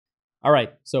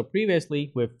Alright, so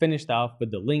previously we've finished off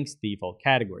with the links default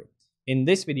category. In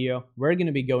this video, we're going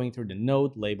to be going through the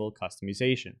node label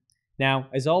customization. Now,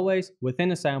 as always,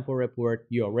 within a sample report,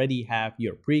 you already have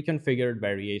your pre-configured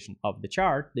variation of the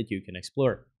chart that you can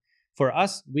explore. For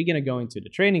us, we're going to go into the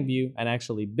training view and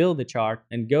actually build the chart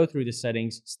and go through the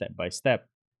settings step by step.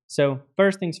 So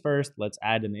first things first, let's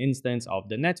add an instance of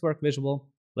the network visual.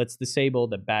 Let's disable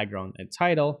the background and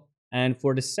title. And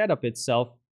for the setup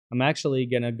itself, I'm actually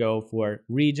going to go for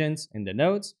regions in the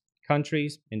nodes,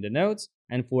 countries in the nodes,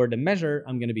 and for the measure,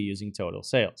 I'm going to be using total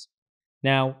sales.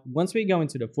 Now, once we go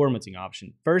into the formatting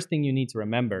option, first thing you need to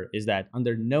remember is that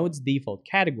under nodes default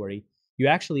category, you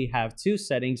actually have two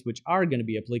settings which are going to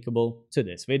be applicable to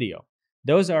this video.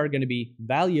 Those are going to be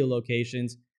value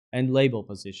locations and label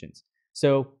positions.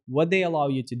 So what they allow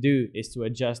you to do is to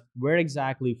adjust where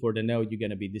exactly for the node you're going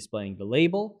to be displaying the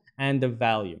label and the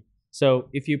value. So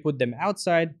if you put them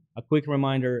outside, a quick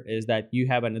reminder is that you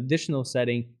have an additional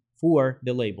setting for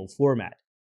the label format.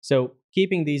 So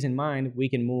keeping these in mind, we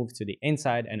can move to the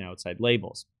inside and outside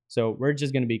labels. So we're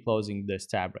just going to be closing this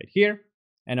tab right here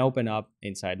and open up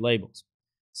inside labels.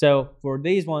 So for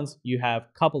these ones, you have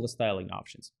a couple of styling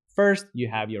options. First, you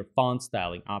have your font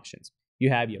styling options. You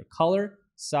have your color,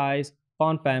 size,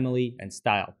 font family, and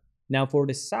style. Now for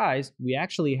the size, we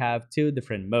actually have two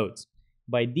different modes.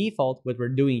 By default, what we're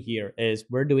doing here is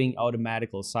we're doing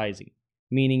automatical sizing,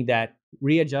 meaning that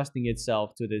readjusting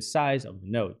itself to the size of the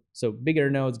node. So bigger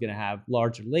nodes going to have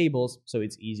larger labels, so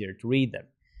it's easier to read them.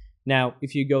 Now,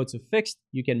 if you go to fixed,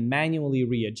 you can manually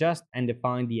readjust and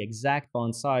define the exact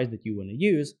font size that you want to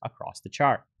use across the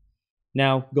chart.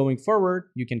 Now, going forward,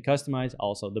 you can customize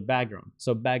also the background.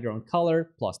 So background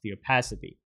color plus the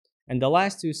opacity. And the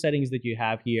last two settings that you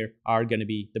have here are going to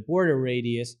be the border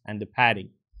radius and the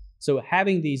padding. So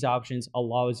having these options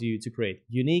allows you to create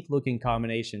unique looking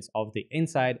combinations of the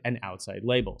inside and outside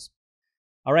labels.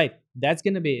 Alright, that's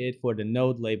going to be it for the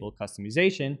node label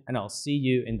customization, and I'll see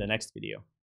you in the next video.